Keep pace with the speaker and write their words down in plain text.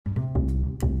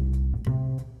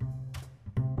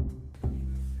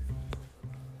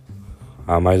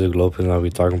I'm Isaac Lopez, and I'll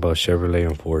be talking about Chevrolet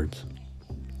and Fords.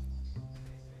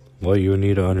 What you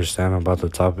need to understand about the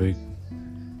topic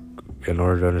in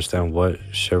order to understand what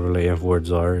Chevrolet and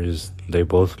Fords are is they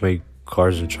both make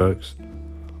cars and trucks.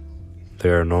 They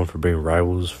are known for being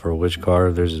rivals for which car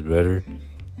of theirs is better.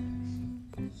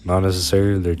 Not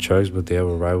necessarily their trucks, but they have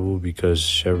a rival because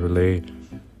Chevrolet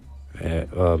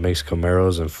makes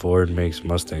Camaros and Ford makes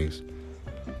Mustangs.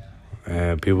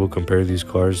 And people compare these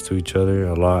cars to each other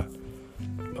a lot.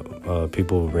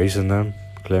 People racing them,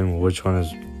 claiming which one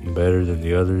is better than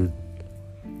the other.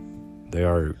 They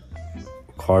are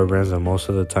car brands, and most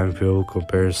of the time people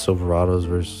compare Silverados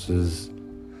versus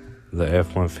the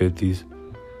F-150s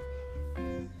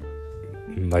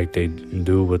like they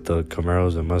do with the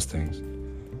Camaros and Mustangs.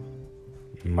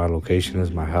 My location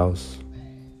is my house.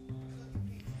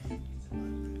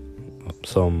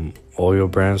 Some oil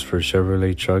brands for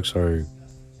Chevrolet trucks are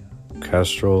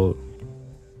Castrol,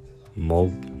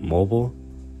 Mobil,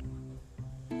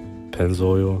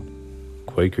 Pennzoil,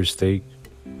 Quaker Steak,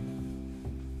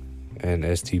 and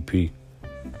STP.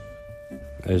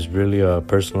 It's really a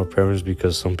personal preference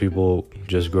because some people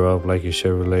just grow up liking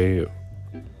Chevrolet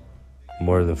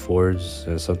more than Fords,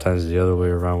 and sometimes the other way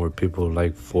around where people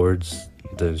like Fords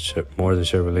more than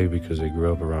Chevrolet because they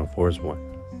grew up around Fords more.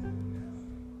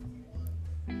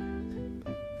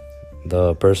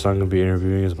 The person I'm going to be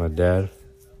interviewing is my dad.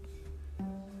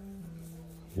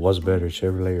 What's better,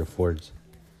 Chevrolet or Fords?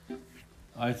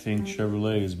 I think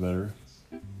Chevrolet is better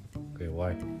Okay,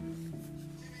 why?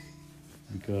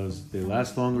 because they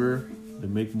last longer, they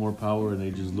make more power, and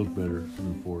they just look better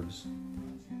than Fords.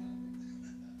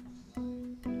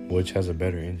 Which has a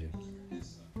better engine?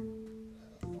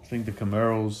 I think the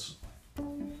Camaros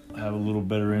have a little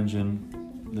better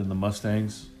engine than the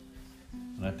Mustangs,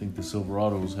 and I think the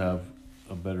Silverados have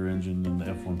a better engine than the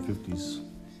F-150s.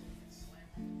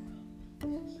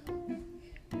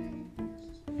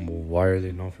 Why are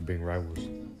they known for being rivals?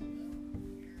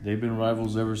 They've been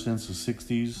rivals ever since the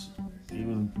 60s,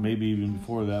 maybe even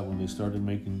before that when they started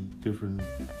making different,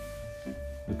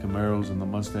 the Camaros and the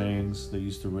Mustangs. They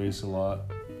used to race a lot.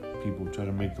 People try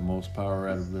to make the most power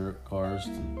out of their cars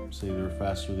to say they're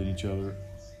faster than each other.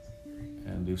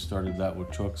 And they've started that with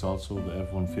trucks also, the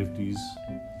F-150s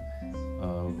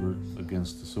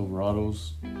against the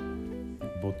Silverados.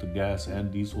 Both the gas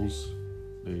and diesels,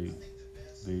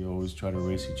 they always try to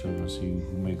race each other and see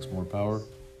who makes more power.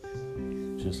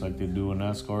 Just like they do in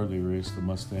NASCAR, they race the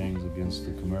Mustangs against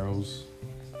the Camaros,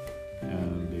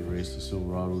 and they race the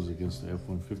Silverados against the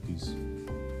F-150s.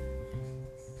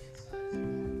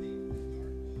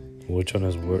 Which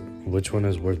one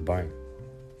is worth buying?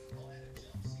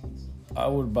 I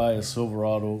would buy a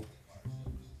Silverado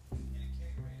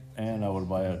and I would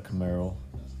buy a Camaro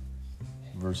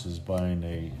versus buying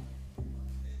a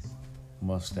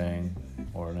Mustang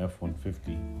or an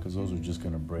F-150 because those are just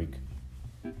going to break.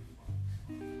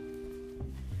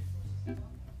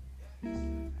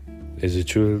 Is it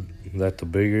true that the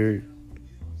bigger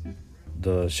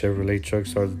the Chevrolet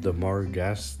trucks are, the more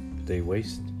gas they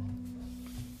waste?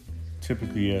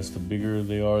 Typically, yes, the bigger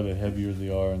they are, the heavier they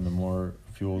are, and the more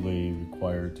fuel they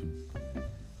require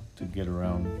to get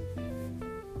around.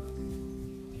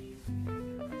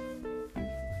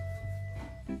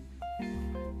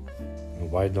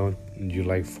 Why don't you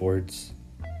like Fords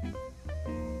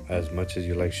as much as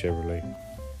you like Chevrolet?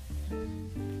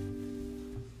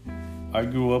 I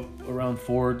grew up around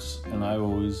Fords, and I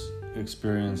always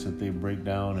experienced that they break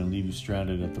down and leave you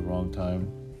stranded at the wrong time,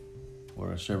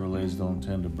 whereas Chevrolets don't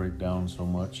tend to break down so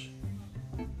much.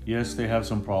 Yes, they have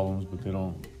some problems, but they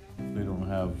don't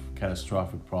have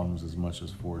catastrophic problems as much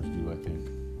as Fords do, I think.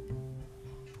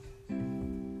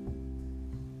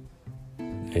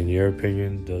 In your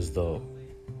opinion, does the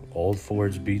old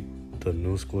Fords beat the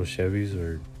new school Chevys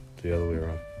or the other way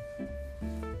around?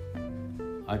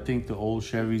 I think the old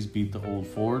Chevys beat the old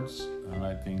Fords, and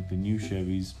I think the new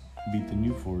Chevys beat the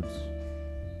new Fords.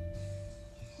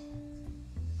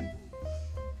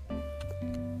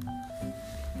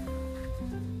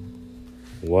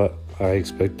 What I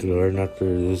expected to learn after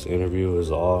this interview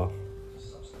is all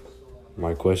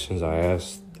my questions I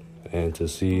asked, and to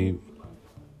see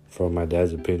from my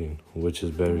dad's opinion which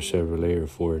is better, Chevrolet or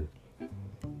Ford.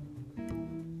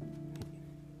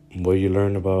 What you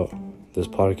learn about this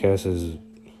podcast is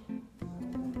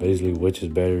basically which is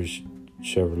better,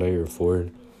 Chevrolet or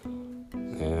Ford,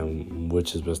 and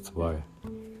which is best to buy.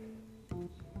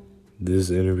 This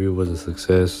interview was a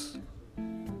success.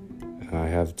 I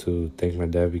have to thank my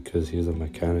dad because he's a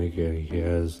mechanic and he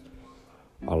has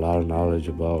a lot of knowledge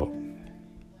about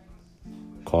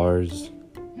cars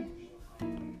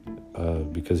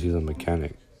because he's a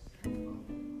mechanic.